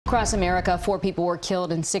Across America, 4 people were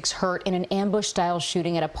killed and 6 hurt in an ambush-style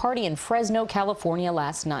shooting at a party in Fresno, California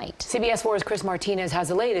last night. CBS 4's Chris Martinez has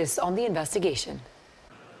the latest on the investigation.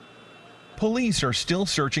 Police are still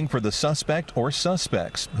searching for the suspect or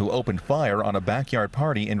suspects who opened fire on a backyard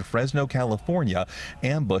party in Fresno, California,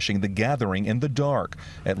 ambushing the gathering in the dark.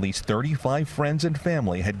 At least 35 friends and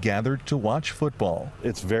family had gathered to watch football.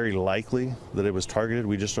 It's very likely that it was targeted.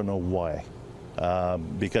 We just don't know why.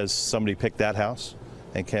 Because somebody picked that house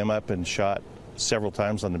and came up and shot several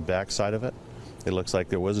times on the back side of it. It looks like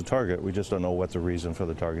there was a target. We just don't know what the reason for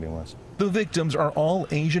the targeting was. The victims are all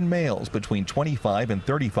Asian males between 25 and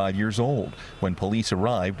 35 years old. When police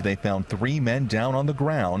arrived, they found 3 men down on the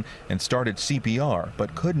ground and started CPR,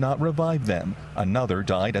 but could not revive them. Another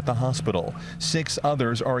died at the hospital. 6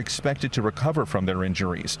 others are expected to recover from their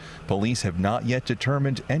injuries. Police have not yet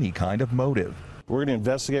determined any kind of motive. We're going to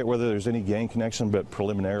investigate whether there's any gang connection, but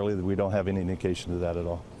preliminarily we don't have any indication of that at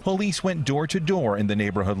all. Police went door to door in the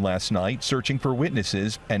neighborhood last night, searching for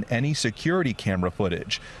witnesses and any security camera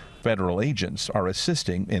footage. Federal agents are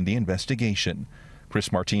assisting in the investigation.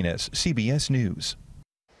 Chris Martinez, CBS News.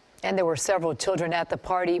 And there were several children at the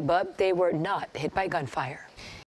party, but they were not hit by gunfire.